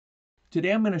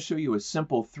Today I'm going to show you a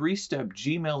simple 3-step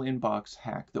Gmail inbox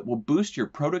hack that will boost your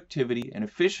productivity and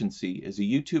efficiency as a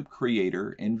YouTube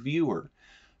creator and viewer.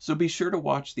 So be sure to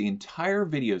watch the entire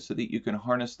video so that you can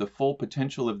harness the full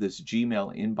potential of this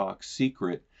Gmail inbox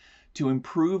secret to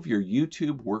improve your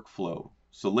YouTube workflow.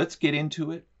 So let's get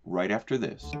into it right after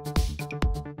this.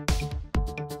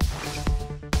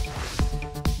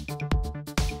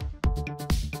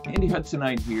 Handy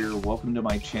Hudsonite here. Welcome to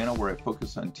my channel where I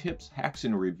focus on tips, hacks,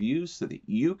 and reviews so that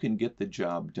you can get the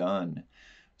job done.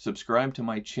 Subscribe to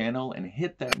my channel and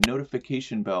hit that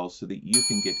notification bell so that you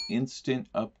can get instant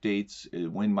updates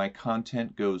when my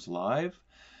content goes live.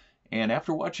 And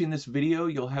after watching this video,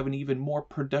 you'll have an even more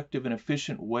productive and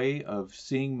efficient way of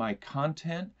seeing my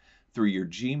content through your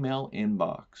Gmail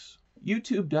inbox.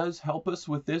 YouTube does help us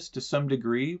with this to some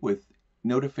degree, with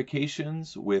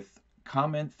notifications, with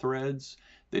comment threads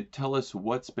that tell us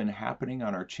what's been happening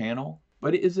on our channel.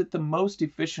 But is it the most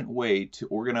efficient way to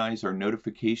organize our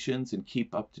notifications and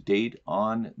keep up to date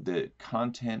on the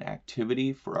content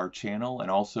activity for our channel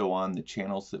and also on the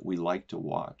channels that we like to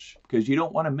watch? Because you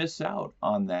don't want to miss out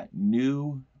on that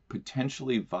new,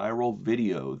 potentially viral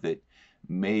video that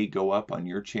may go up on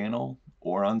your channel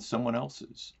or on someone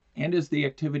else's. And as the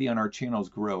activity on our channels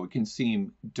grow, it can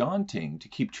seem daunting to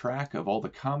keep track of all the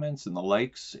comments and the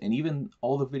likes and even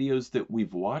all the videos that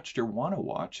we've watched or want to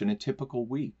watch in a typical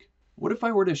week. What if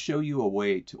I were to show you a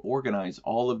way to organize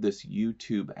all of this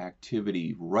YouTube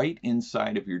activity right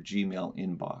inside of your Gmail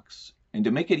inbox, and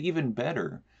to make it even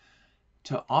better,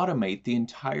 to automate the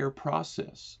entire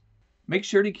process? Make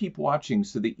sure to keep watching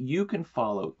so that you can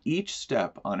follow each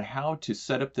step on how to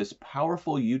set up this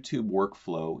powerful YouTube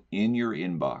workflow in your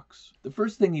inbox. The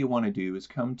first thing you want to do is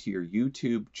come to your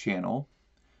YouTube channel.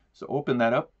 So open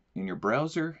that up in your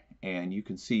browser and you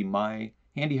can see my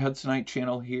Handy Hudsonite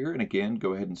channel here. And again,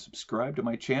 go ahead and subscribe to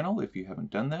my channel if you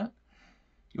haven't done that.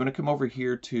 You want to come over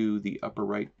here to the upper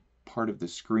right part of the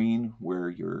screen where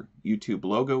your YouTube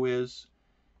logo is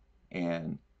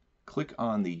and click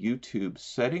on the YouTube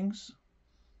settings.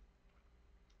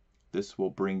 This will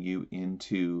bring you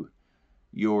into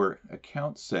your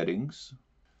account settings.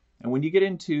 And when you get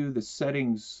into the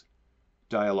settings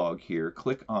dialog here,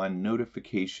 click on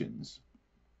notifications,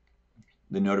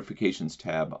 the notifications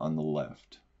tab on the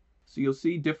left. So you'll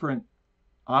see different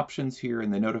options here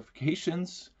in the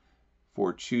notifications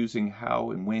for choosing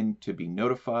how and when to be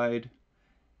notified.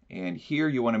 And here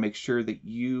you want to make sure that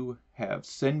you have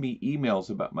send me emails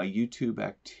about my YouTube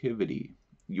activity.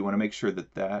 You want to make sure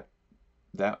that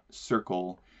that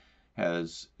circle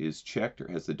is checked or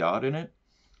has the dot in it.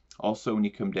 Also, when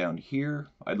you come down here,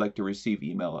 I'd like to receive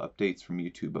email updates from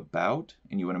YouTube about,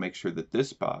 and you want to make sure that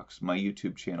this box, my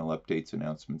YouTube channel updates,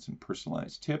 announcements, and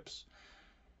personalized tips,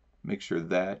 make sure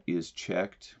that is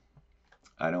checked.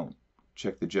 I don't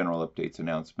check the general updates,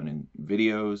 announcement, and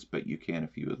videos, but you can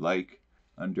if you would like.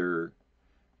 Under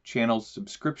channel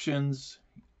subscriptions,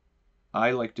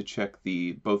 I like to check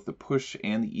both the push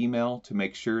and the email to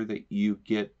make sure that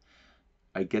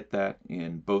I get that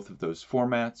in both of those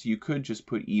formats. You could just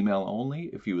put email only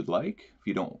if you would like, if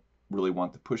you don't really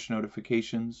want the push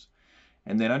notifications.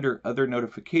 And then under other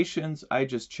notifications, I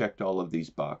just checked all of these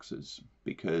boxes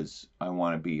because I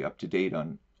want to be up to date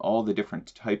on all the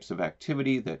different types of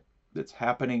activity that's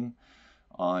happening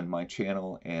on my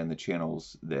channel and the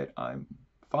channels that I'm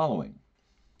following.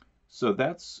 So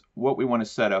that's what we want to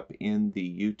set up in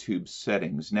the YouTube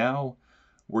settings. Now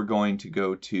we're going to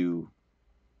go to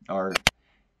our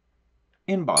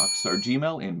inbox, our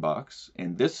Gmail inbox,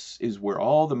 and this is where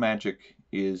all the magic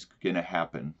is going to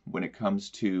happen when it comes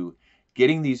to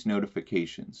getting these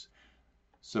notifications.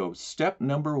 So step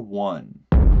number 1.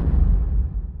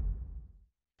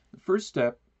 The first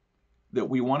step that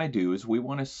we want to do is we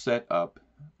want to set up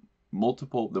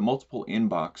the multiple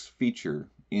inbox feature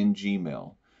in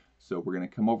Gmail. So we're going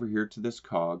to come over here to this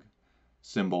cog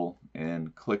symbol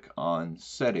and click on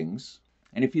settings.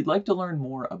 And if you'd like to learn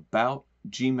more about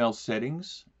Gmail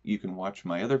settings, you can watch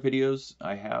my other videos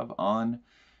I have on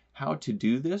how to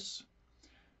do this.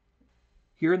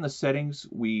 Here in the settings,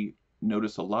 we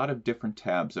notice a lot of different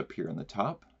tabs up here on the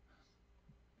top.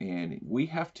 And we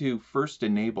have to first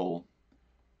enable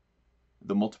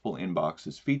the multiple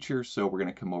inboxes feature. So we're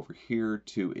going to come over here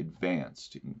to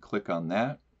advanced and click on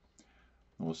that.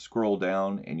 And we'll scroll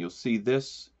down and you'll see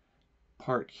this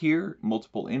part here,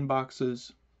 multiple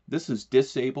inboxes. This is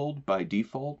disabled by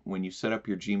default when you set up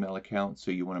your Gmail account, so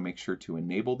you want to make sure to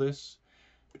enable this.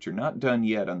 But you're not done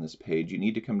yet on this page. You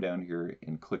need to come down here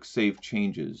and click Save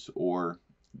Changes, or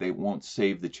they won't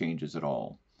save the changes at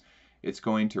all. It's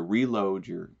going to reload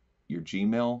your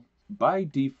Gmail by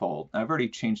default, I've already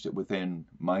changed it within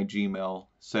my Gmail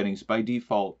settings. By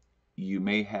default, you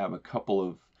may have a couple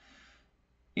of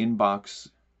inboxes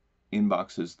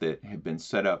that have been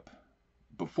set up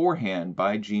beforehand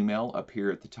by Gmail up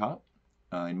here at the top.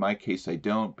 In my case, I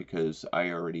don't, because I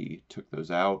already took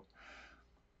those out.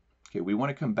 Okay, we want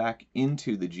to come back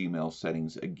into the Gmail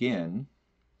settings again,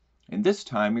 and this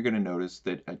time you're going to notice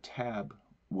that a tab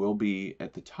will be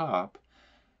at the top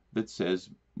that says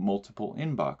multiple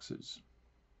inboxes.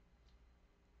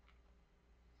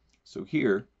 So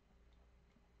here,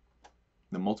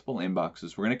 the multiple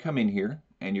inboxes, we're going to come in here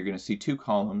and you're going to see two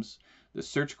columns, the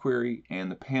search query and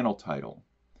the panel title,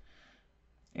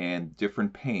 and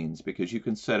different panes, because you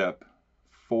can set up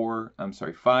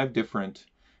 5 different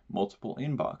multiple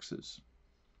inboxes.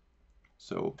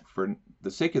 So for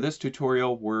the sake of this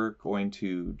tutorial, we're going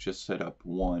to just set up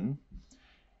one.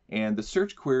 And the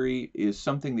search query is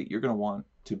something that you're going to want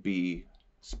to be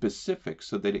specific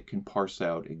so that it can parse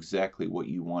out exactly what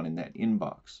you want in that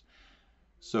inbox.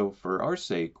 So for our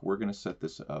sake, we're going to set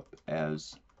this up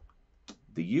as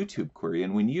the YouTube query.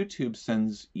 And when YouTube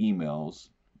sends emails,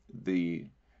 the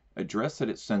address that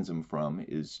it sends them from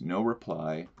is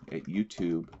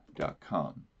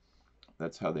noreply@youtube.com.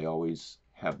 That's how they always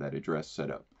have that address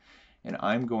set up. And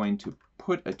I'm going to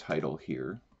put a title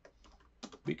here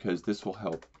because this will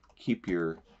help keep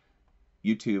your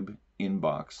YouTube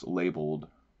inbox labeled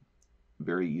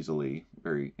very easily,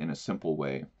 in a simple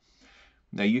way.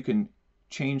 Now you can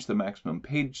change the maximum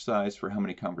page size for how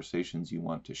many conversations you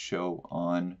want to show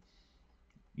on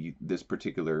this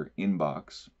particular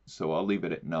inbox. So I'll leave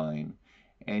it at 9,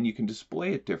 and you can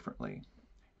display it differently.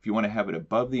 If you want to have it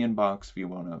above the inbox, if you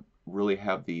want to really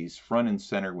have these front and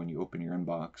center when you open your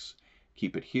inbox,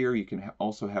 keep it here. You can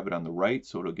also have it on the right,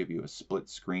 so it'll give you a split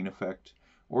screen effect,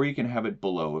 or you can have it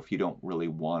below if you don't really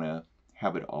want to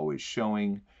have it always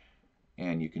showing,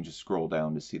 and you can just scroll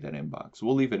down to see that inbox.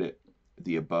 We'll leave it at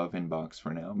the above inbox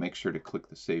for now. Make sure to click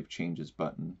the Save Changes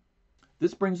button.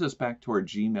 This brings us back to our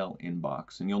Gmail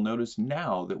inbox, and you'll notice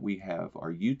now that we have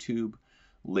our YouTube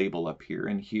label up here,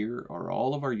 and here are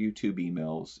all of our YouTube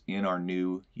emails in our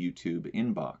new YouTube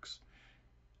inbox.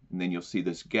 And then you'll see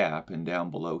this gap, and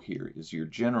down below here is your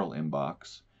general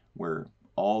inbox where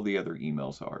all the other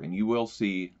emails are. And you will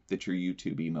see that your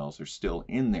YouTube emails are still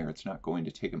in there. It's not going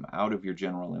to take them out of your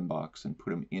general inbox and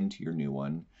put them into your new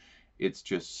one. It's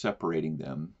just separating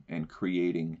them and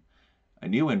creating a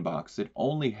new inbox that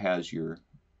only has your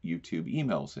YouTube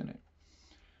emails in it.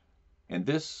 And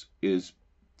this is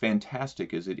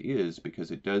fantastic as it is, because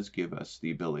it does give us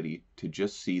the ability to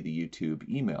just see the YouTube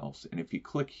emails. And if you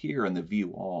click here on the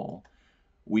View All,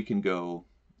 we can go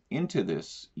into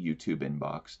this YouTube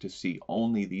inbox to see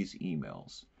only these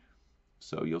emails.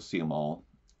 So you'll see them all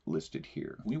listed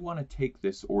here. We want to take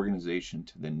this organization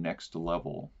to the next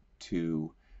level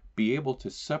to be able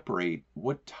to separate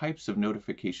what types of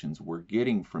notifications we're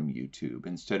getting from YouTube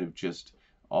instead of just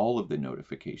all of the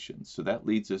notifications. So that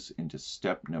leads us into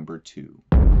step number 2.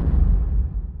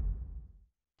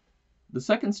 The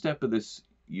second step of this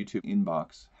YouTube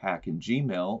inbox hack in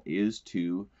Gmail is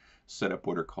to set up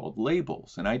what are called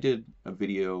labels. And I did a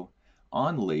video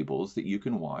on labels that you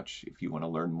can watch if you want to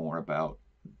learn more about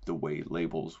the way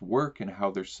labels work and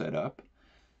how they're set up.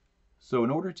 So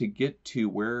in order to get to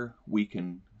where we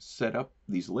can set up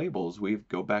these labels, we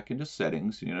go back into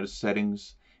settings. You notice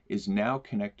settings is now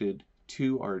connected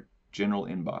to our general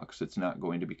inbox. It's not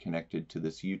going to be connected to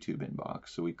this YouTube inbox.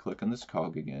 So we click on this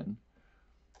cog again,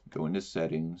 go into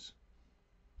settings,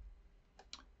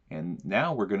 and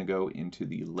now we're going to go into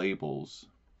the labels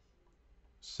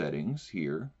settings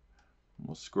here.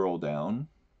 We'll scroll down,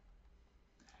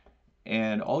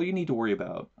 and all you need to worry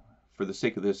about for the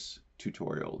sake of this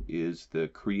tutorial is the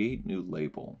create new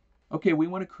label. Okay, we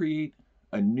want to create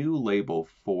a new label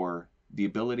for the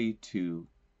ability to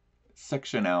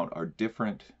section out our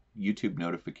different YouTube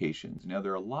notifications. Now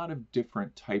there are a lot of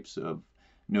different types of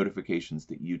notifications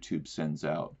that YouTube sends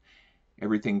out.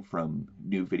 Everything from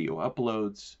new video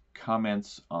uploads,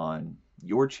 comments on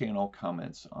your channel,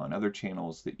 comments on other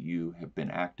channels that you have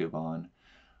been active on,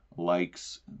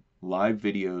 likes, live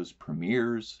videos,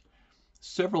 premieres,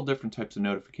 several different types of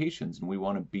notifications, and we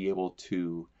want to be able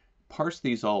to parse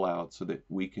these all out so that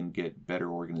we can get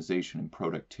better organization and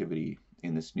productivity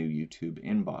in this new YouTube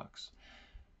inbox.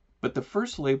 But the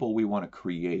first label we want to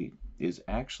create is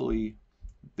actually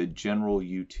the general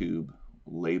YouTube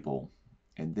label,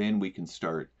 and then we can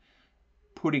start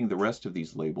putting the rest of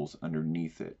these labels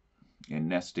underneath it and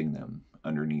nesting them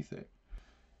underneath it.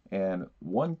 And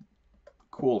one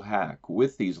cool hack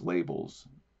with these labels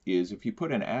is if you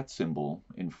put an @ symbol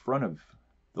in front of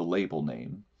the label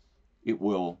name, it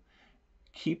will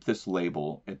keep this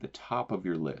label at the top of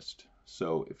your list.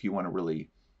 So if you want to really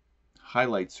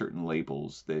highlight certain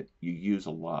labels that you use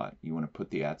a lot, you want to put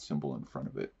the @ symbol in front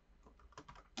of it.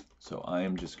 So I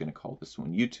am just going to call this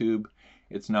one YouTube.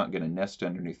 It's not going to nest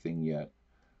under anything yet,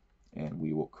 and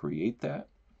we will create that.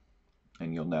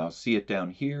 And you'll now see it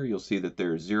down here. You'll see that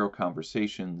there are 0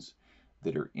 conversations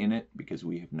that are in it because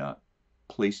we have not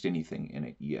placed anything in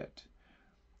it yet.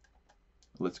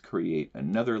 Let's create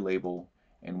another label,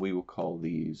 and we will call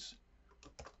these,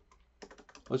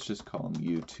 let's just call them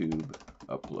YouTube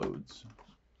uploads.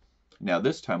 Now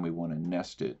this time we want to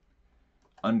nest it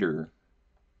under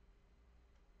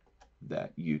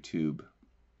that YouTube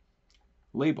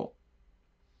label.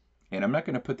 And I'm not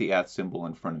going to put the @ symbol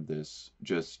in front of this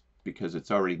just because it's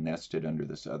already nested under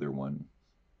this other one.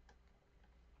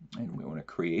 And we want to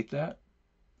create that.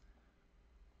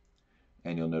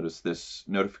 And you'll notice this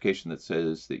notification that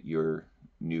says that your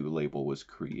new label was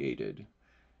created.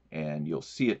 And you'll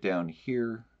see it down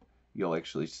here. You'll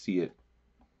actually see it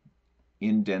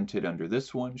indented under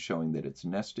this one, showing that it's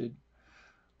nested.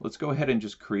 Let's go ahead and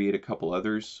just create a couple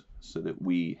others so that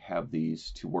we have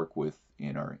these to work with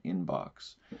in our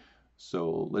inbox.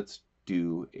 So let's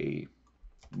do a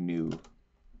new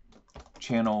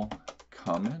channel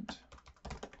comment,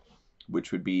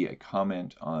 which would be a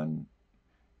comment on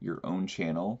your own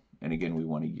channel. And again, we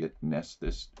want to nest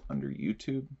this under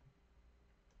YouTube.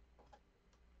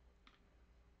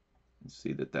 And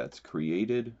see that that's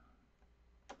created.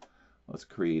 Let's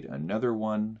create another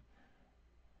one.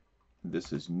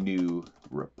 This is new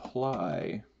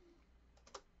reply.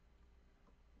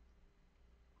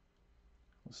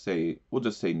 We'll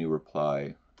just say new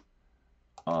reply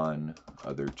on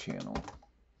other channel.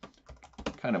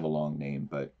 Kind of a long name,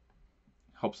 but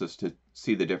helps us to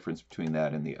see the difference between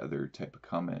that and the other type of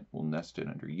comment. We'll nest it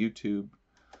under YouTube.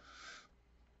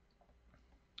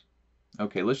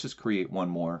 Okay, let's just create one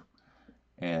more,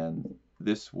 and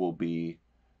this will be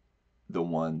the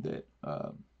one that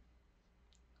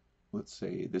let's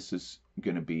say this is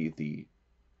going to be the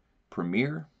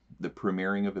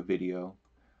premiering of a video.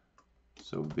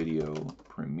 So video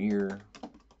premiere.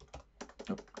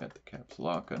 Oh, got the caps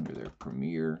lock under there,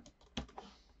 premiere.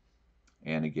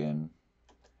 And again,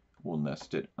 we'll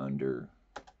nest it under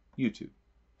YouTube.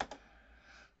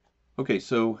 Okay,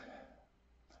 so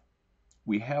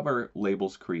we have our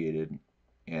labels created,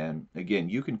 and again,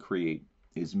 you can create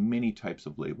as many types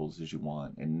of labels as you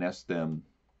want and nest them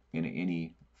in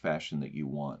any fashion that you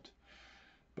want.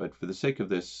 But for the sake of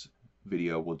this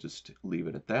video, we'll just leave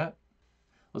it at that.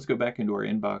 Let's go back into our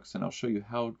inbox, and I'll show you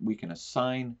how we can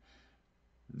assign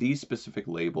these specific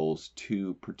labels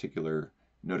to particular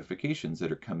notifications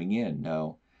that are coming in.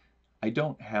 Now, I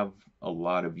don't have a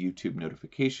lot of YouTube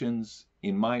notifications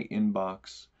in my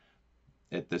inbox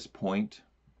at this point,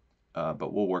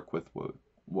 but we'll work with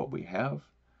what we have.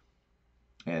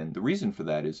 And the reason for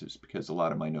that is because a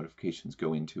lot of my notifications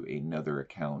go into another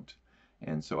account.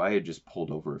 And so I had just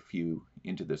pulled over a few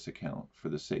into this account for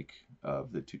the sake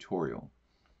of the tutorial.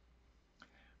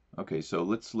 Okay, so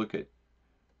let's look at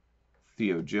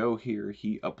Theo Joe here.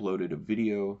 He uploaded a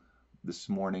video this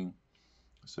morning,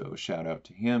 so shout out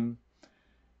to him.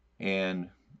 And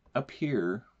up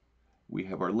here we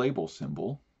have our label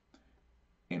symbol,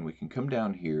 and we can come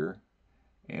down here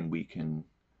and we can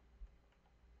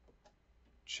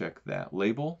check that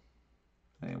label,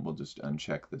 and we'll just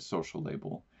uncheck the social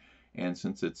label. And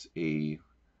since it's a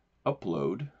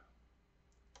upload,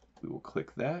 we will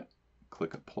click that,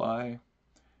 click apply.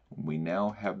 We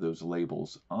now have those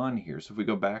labels on here. So if we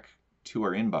go back to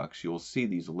our inbox, you'll see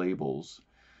these labels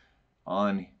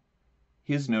on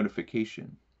his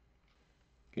notification.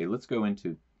 Okay, let's go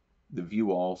into the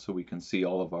view all so we can see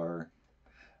all of our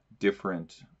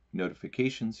different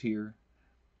notifications here.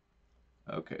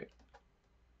 Okay,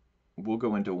 we'll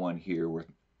go into one here where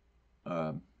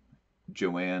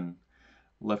Joanne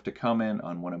left a comment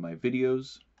on one of my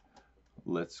videos.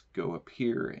 Let's go up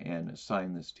here and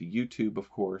assign this to YouTube,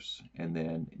 of course. And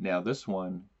then now this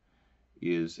one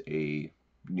is a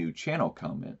new channel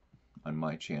comment on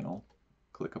my channel.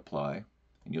 Click apply,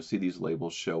 and you'll see these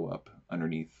labels show up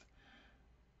underneath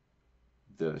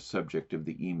the subject of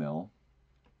the email.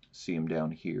 See them down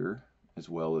here, as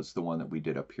well as the one that we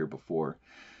did up here before.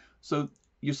 So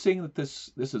you're seeing that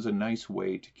this is a nice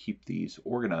way to keep these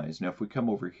organized. Now if we come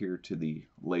over here to the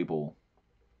label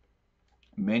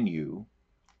menu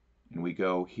and we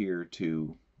go here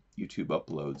to YouTube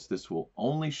uploads, this will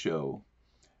only show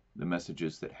the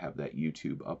messages that have that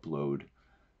YouTube upload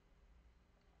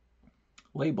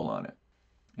label on it.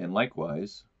 And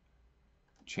likewise,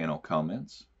 channel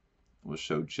comments will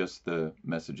show just the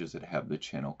messages that have the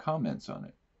channel comments on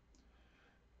it.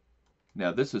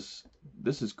 Now this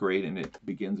is great, and it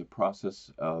begins a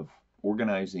process of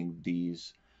organizing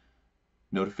these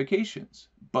notifications.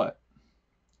 But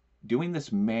doing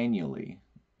this manually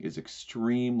is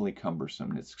extremely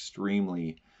cumbersome. It's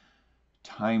extremely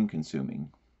time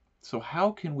consuming. So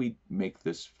how can we make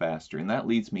this faster? And that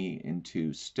leads me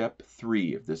into step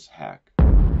 3 of this hack.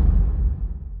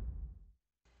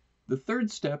 The third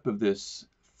step of this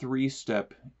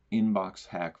 3-step inbox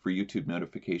hack for YouTube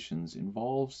notifications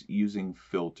involves using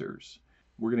filters.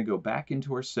 We're going to go back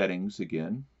into our settings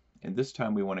again, and this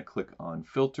time we want to click on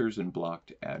filters and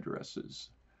blocked addresses.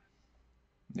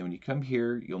 Now when you come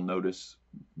here, you'll notice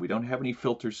we don't have any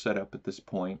filters set up at this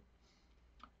point,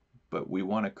 but we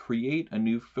want to create a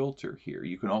new filter here.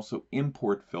 You can also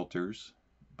import filters,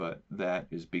 but that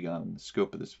is beyond the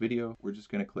scope of this video. We're just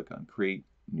going to click on create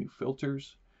new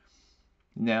filters.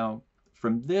 Now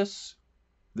from this,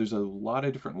 there's a lot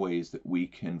of different ways that we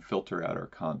can filter out our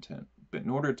content, but in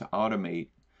order to automate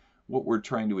what we're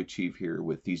trying to achieve here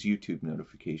with these YouTube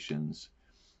notifications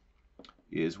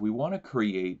is we want to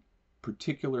create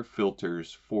particular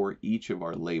filters for each of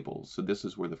our labels. So this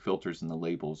is where the filters and the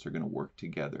labels are going to work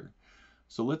together.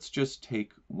 So let's just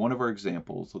take one of our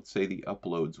examples. Let's say the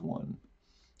uploads one.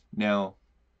 Now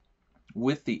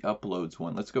with the uploads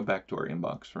one, let's go back to our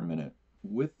inbox for a minute.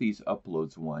 With these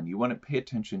uploads one, you want to pay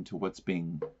attention to what's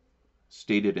being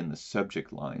stated in the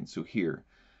subject line. So here,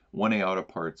 1A Auto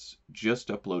Parts just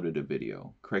uploaded a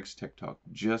video. Craig's Tech Talk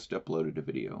just uploaded a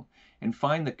video. And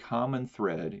find the common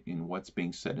thread in what's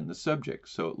being said in the subject.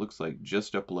 So it looks like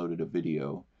just uploaded a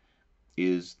video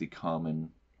is the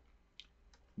common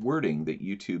wording that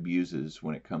YouTube uses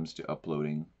when it comes to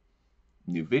uploading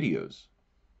new videos.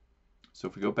 So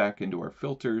if we go back into our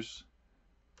filters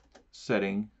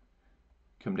setting,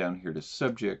 come down here to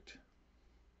subject,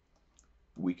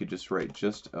 we could just write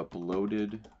just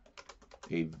uploaded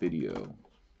a video.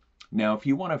 Now if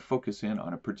you want to focus in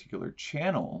on a particular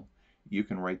channel, you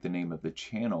can write the name of the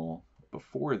channel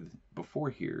before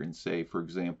here and say, for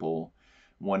example,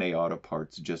 1A Auto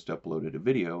Parts just uploaded a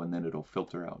video, and then it'll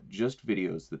filter out just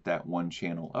videos that one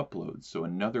channel uploads. So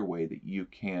another way that you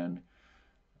can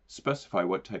specify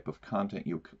what type of content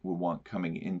you will want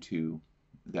coming into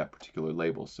that particular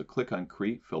label. So click on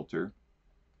create filter.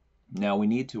 Now we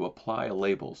need to apply a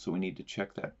label, so we need to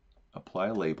check that apply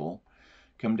a label.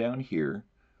 Come down here,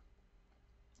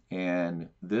 and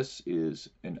this is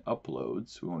an upload,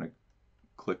 so we want to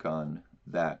click on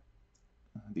that,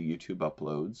 the YouTube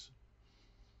uploads.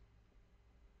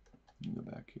 Go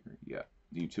back here, yeah,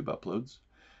 the YouTube uploads.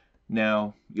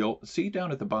 Now you'll see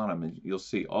down at the bottom, you'll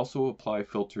see also apply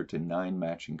filter to 9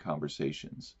 matching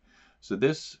conversations. So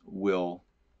this will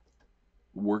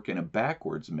work in a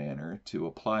backwards manner to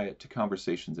apply it to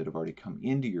conversations that have already come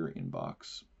into your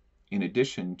inbox, in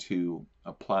addition to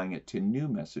applying it to new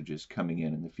messages coming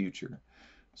in the future.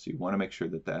 So you want to make sure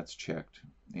that that's checked.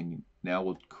 And now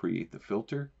we'll create the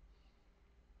filter.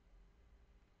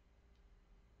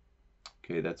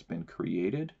 Okay, that's been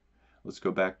created. Let's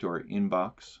go back to our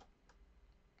inbox.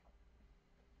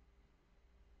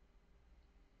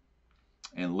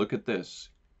 And look at this.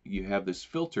 You have this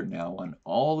filter now on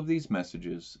all of these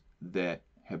messages that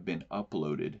have been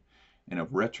uploaded in a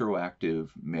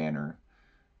retroactive manner,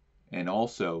 and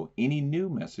also any new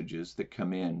messages that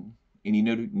come in, any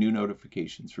new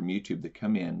notifications from YouTube that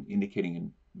come in indicating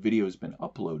a video has been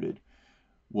uploaded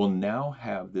will now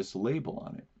have this label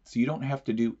on it. So you don't have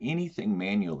to do anything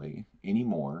manually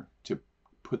anymore to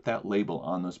put that label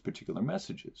on those particular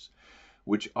messages,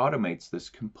 which automates this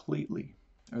completely.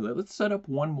 All right, let's set up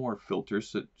one more filter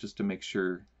just to make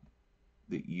sure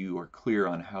that you are clear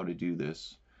on how to do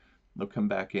this. We'll come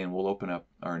back in, we'll open up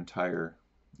our entire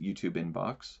YouTube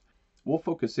inbox. We'll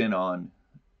focus in on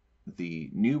the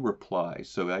new reply.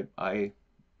 So I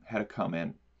had a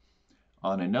comment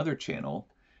on another channel,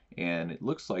 and it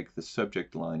looks like the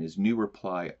subject line is new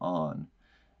reply on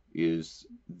is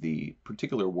the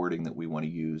particular wording that we want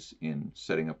to use in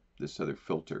setting up this other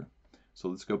filter. So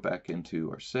let's go back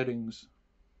into our settings,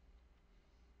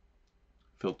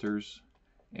 filters,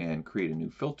 and create a new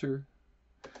filter.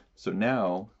 So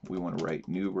now we want to write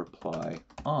new reply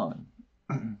on.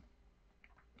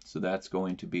 So that's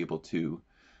going to be able to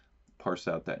parse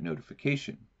out that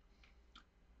notification.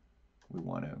 We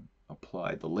want to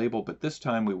apply the label, but this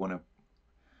time we want to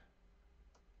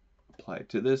apply it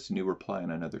to this new reply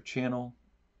on another channel.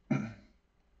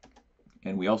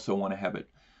 And we also want to have it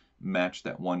match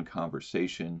that one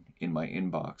conversation in my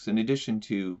inbox, in addition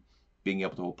to being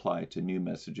able to apply it to new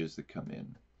messages that come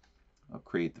in. I'll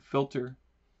create the filter,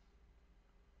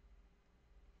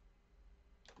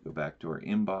 go back to our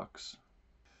inbox.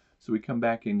 So we come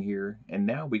back in here, and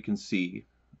now we can see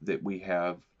that we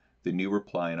have the new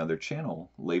reply on other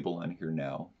channel label on here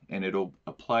now, and it'll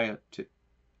apply it to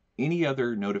any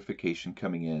other notification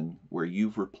coming in where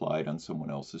you've replied on someone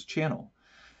else's channel.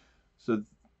 So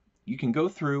you can go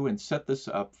through and set this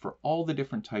up for all the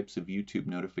different types of YouTube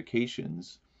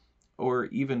notifications, or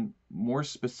even more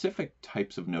specific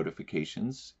types of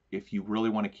notifications if you really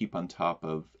want to keep on top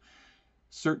of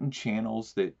certain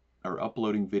channels that are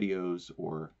uploading videos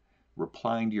or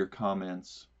replying to your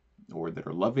comments or that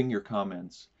are loving your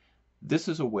comments. This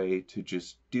is a way to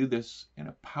just do this in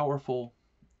a powerful,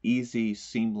 easy,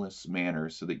 seamless manner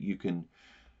so that you can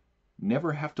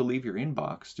never have to leave your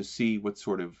inbox to see what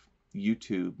sort of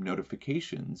YouTube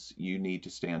notifications you need to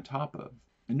stay on top of.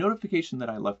 A notification that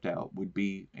I left out would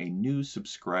be a new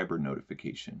subscriber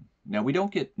notification. Now, we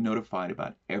don't get notified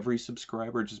about every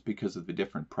subscriber just because of the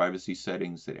different privacy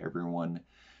settings that everyone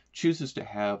chooses to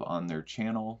have on their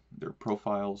channel, their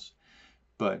profiles.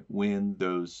 But when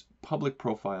those public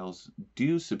profiles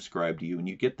do subscribe to you and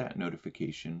you get that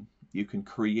notification, you can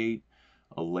create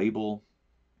a label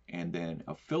and then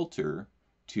a filter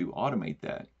to automate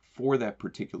that for that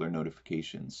particular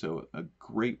notification. So a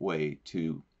great way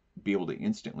to be able to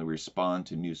instantly respond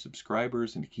to new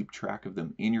subscribers and to keep track of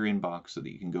them in your inbox so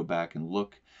that you can go back and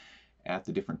look at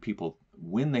the different people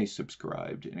when they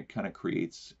subscribed, and it kind of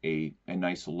creates a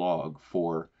nice log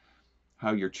for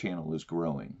how your channel is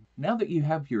growing. Now that you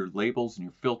have your labels and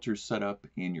your filters set up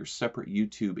in your separate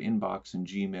YouTube inbox and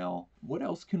Gmail, what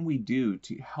else can we do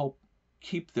to help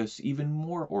keep this even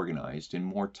more organized and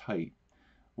more tight?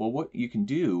 Well, what you can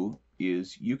do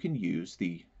is you can use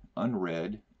the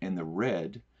unread and the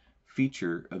read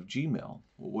feature of Gmail.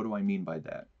 Well, what do I mean by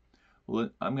that? Well,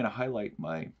 I'm going to highlight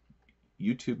my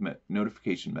YouTube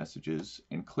notification messages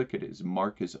and click it as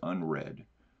mark as unread.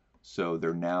 So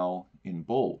they're now in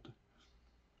bold.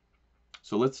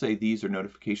 So let's say these are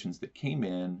notifications that came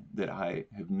in that I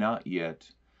have not yet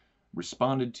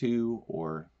responded to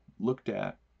or looked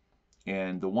at.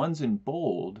 And the ones in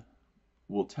bold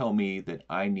will tell me that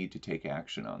I need to take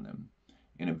action on them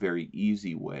in a very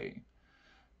easy way.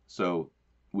 So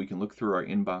we can look through our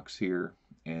inbox here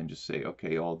and just say,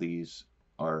 okay, all these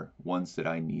are ones that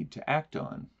I need to act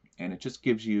on. And it just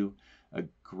gives you a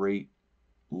great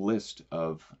list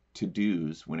of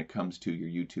to-dos when it comes to your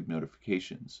YouTube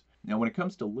notifications. Now, when it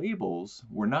comes to labels,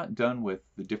 we're not done with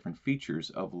the different features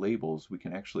of labels. We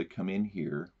can actually come in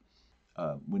here.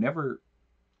 Whenever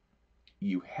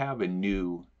you have a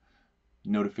new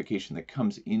notification that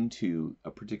comes into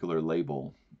a particular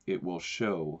label, it will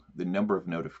show the number of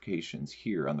notifications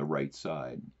here on the right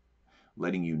side,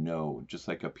 letting you know, just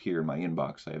like up here in my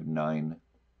inbox, I have 9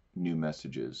 new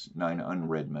messages, 9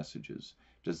 unread messages.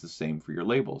 It does the same for your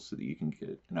labels so that you can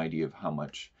get an idea of how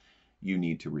much you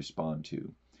need to respond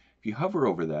to. If you hover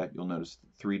over that, you'll notice the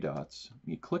 3 dots.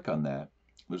 You click on that.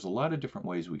 There's a lot of different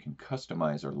ways we can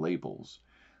customize our labels.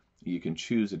 You can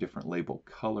choose a different label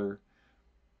color.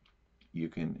 You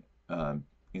can,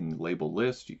 in the label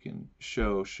list, you can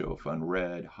show if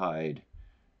unread, hide.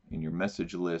 In your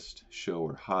message list, show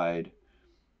or hide.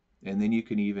 And then you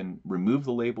can even remove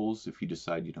the labels if you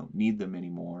decide you don't need them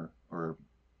anymore, or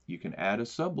you can add a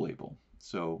sub-label.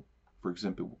 So, for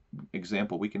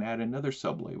example, we can add another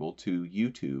sub-label to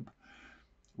YouTube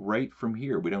right from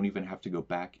here. We don't even have to go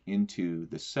back into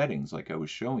the settings like I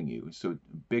was showing you. So,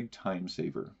 big time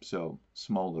saver. So,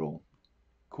 small little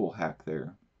cool hack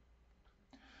there.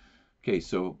 Okay,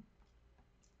 so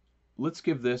let's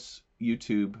give this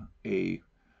YouTube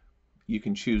you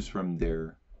can choose from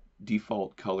their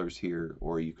default colors here,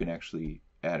 or you can actually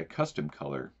add a custom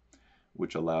color,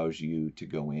 which allows you to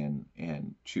go in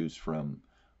and choose from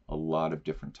a lot of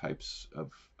different types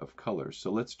of colors.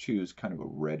 So let's choose kind of a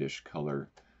reddish color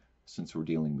since we're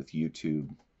dealing with YouTube.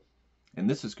 And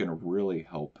this is going to really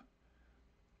help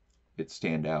it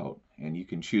stand out. And you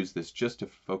can choose this just to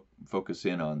focus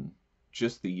in on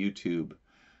just the YouTube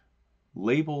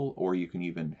label, or you can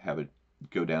even have it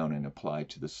go down and apply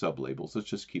to the sub-labels. Let's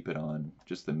just keep it on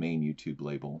just the main YouTube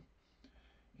label.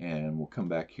 And we'll come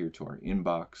back here to our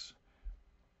inbox.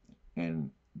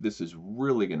 And this is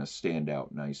really going to stand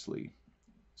out nicely.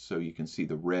 So you can see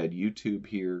the red YouTube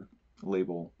here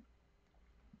label.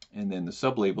 And then the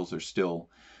sub-labels are still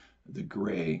the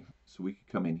gray. So we could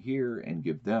come in here and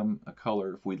give them a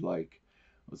color if we'd like.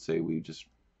 Let's say we just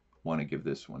want to give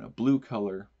this one a blue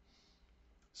color.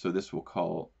 So this will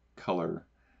color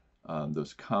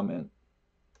those comment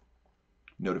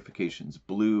notifications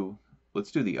blue.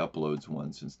 Let's do the uploads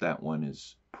one since that one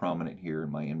is prominent here in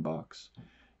my inbox.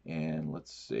 And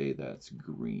let's say that's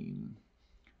green.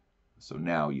 So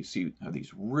now you see how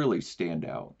these really stand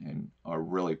out and are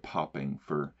really popping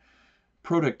for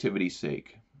productivity's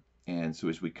sake. And so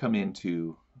as we come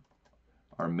into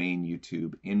our main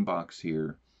YouTube inbox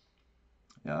here,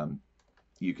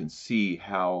 you can see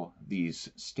how these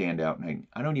stand out. And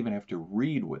I don't even have to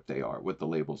read what they are, what the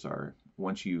labels are.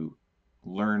 Once you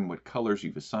learn what colors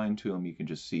you've assigned to them, you can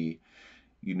just see,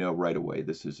 you know right away,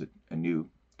 this is a new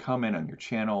comment on your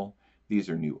channel. These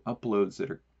are new uploads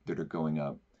that are going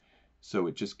up. So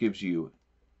it just gives you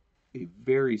a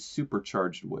very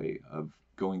supercharged way of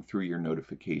going through your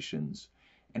notifications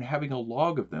and having a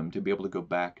log of them to be able to go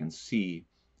back and see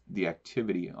the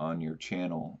activity on your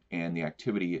channel and the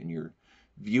activity in your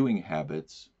viewing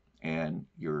habits and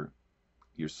your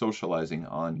socializing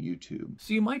on YouTube.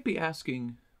 So you might be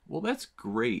asking, well, that's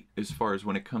great as far as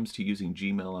when it comes to using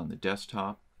Gmail on the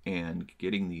desktop and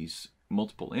getting these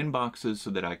multiple inboxes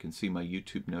so that I can see my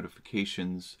YouTube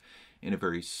notifications in a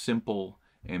very simple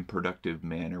and productive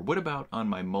manner. What about on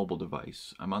my mobile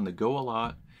device? I'm on the go a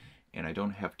lot and I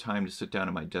don't have time to sit down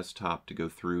on my desktop to go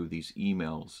through these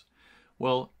emails.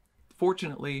 Well,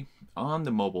 fortunately, on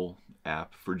the mobile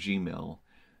app for Gmail,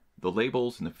 the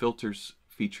labels and the filters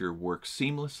feature work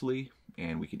seamlessly,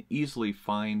 and we can easily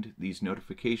find these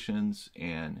notifications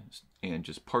and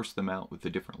just parse them out with the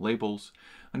different labels.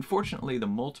 Unfortunately, the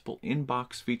multiple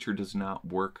inbox feature does not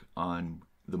work on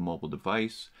the mobile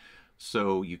device,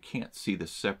 so you can't see the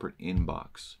separate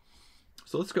inbox.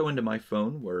 So let's go into my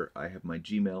phone where I have my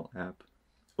Gmail app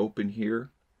open here,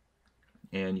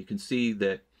 and you can see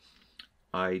that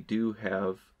I do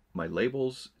have my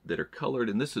labels that are colored,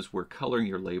 and this is where coloring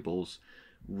your labels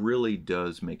really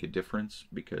does make a difference,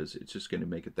 because it's just going to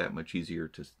make it that much easier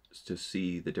to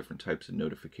see the different types of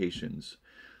notifications.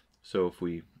 So if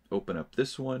we open up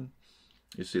this one,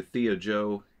 you see Thea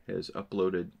Joe has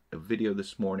uploaded a video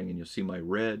this morning, and you'll see my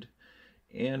red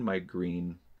and my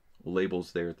green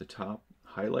labels there at the top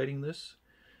highlighting this.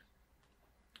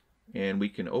 And we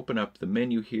can open up the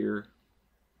menu here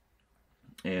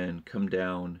and come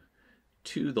down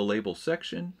to the label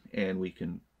section, and we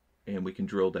can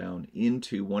drill down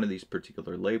into one of these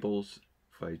particular labels.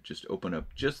 If I just open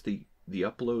up just the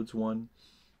uploads one,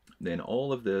 then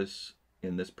all of this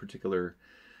in this particular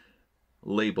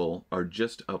label are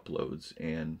just uploads,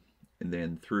 and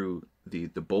then through the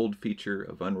bold feature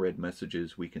of unread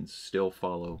messages, we can still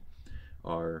follow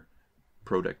our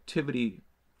productivity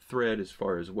thread as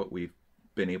far as what we've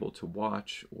been able to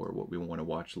watch or what we want to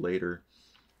watch later.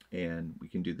 And we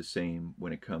can do the same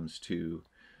when it comes to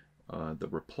the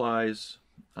replies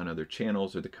on other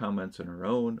channels or the comments on our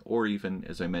own, or even,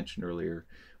 as I mentioned earlier,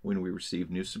 when we receive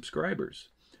new subscribers.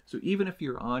 So even if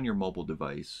you're on your mobile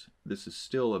device, this is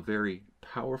still a very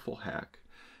powerful hack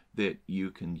that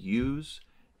you can use,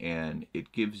 and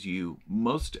it gives you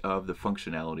most of the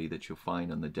functionality that you'll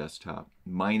find on the desktop,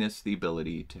 minus the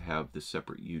ability to have the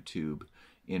separate YouTube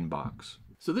inbox.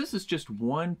 So this is just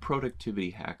one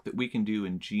productivity hack that we can do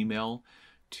in Gmail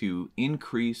to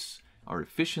increase our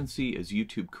efficiency as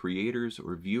YouTube creators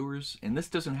or viewers. And this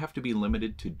doesn't have to be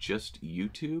limited to just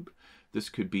YouTube. This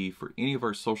could be for any of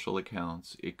our social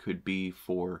accounts. It could be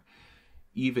for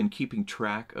even keeping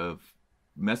track of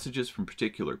messages from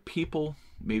particular people,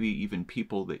 maybe even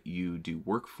people that you do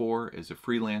work for as a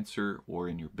freelancer or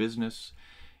in your business,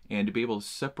 and to be able to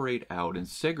separate out and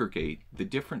segregate the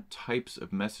different types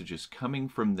of messages coming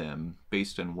from them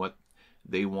based on what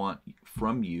they want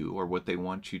from you or what they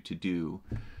want you to do,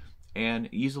 and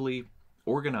easily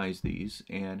organize these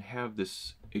and have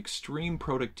this extreme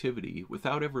productivity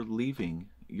without ever leaving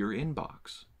your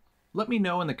inbox. Let me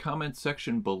know in the comments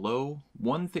section below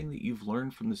one thing that you've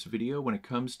learned from this video when it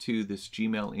comes to this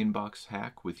Gmail inbox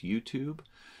hack with YouTube.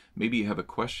 Maybe you have a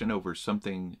question over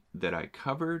something that I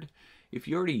covered. If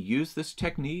you already use this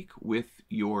technique with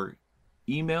your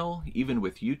email, even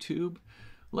with YouTube,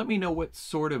 let me know what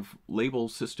sort of label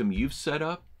system you've set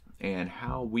up and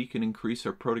how we can increase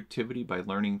our productivity by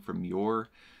learning from your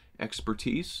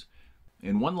expertise.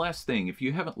 And one last thing, if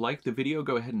you haven't liked the video,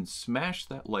 go ahead and smash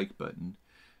that like button.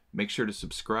 Make sure to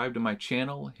subscribe to my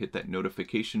channel, hit that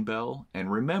notification bell,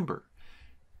 and remember,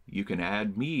 you can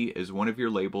add me as one of your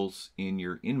labels in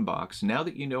your inbox now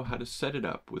that you know how to set it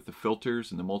up with the filters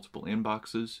and the multiple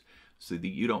inboxes so that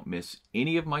you don't miss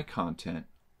any of my content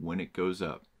when it goes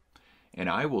up. And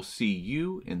I will see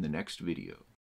you in the next video.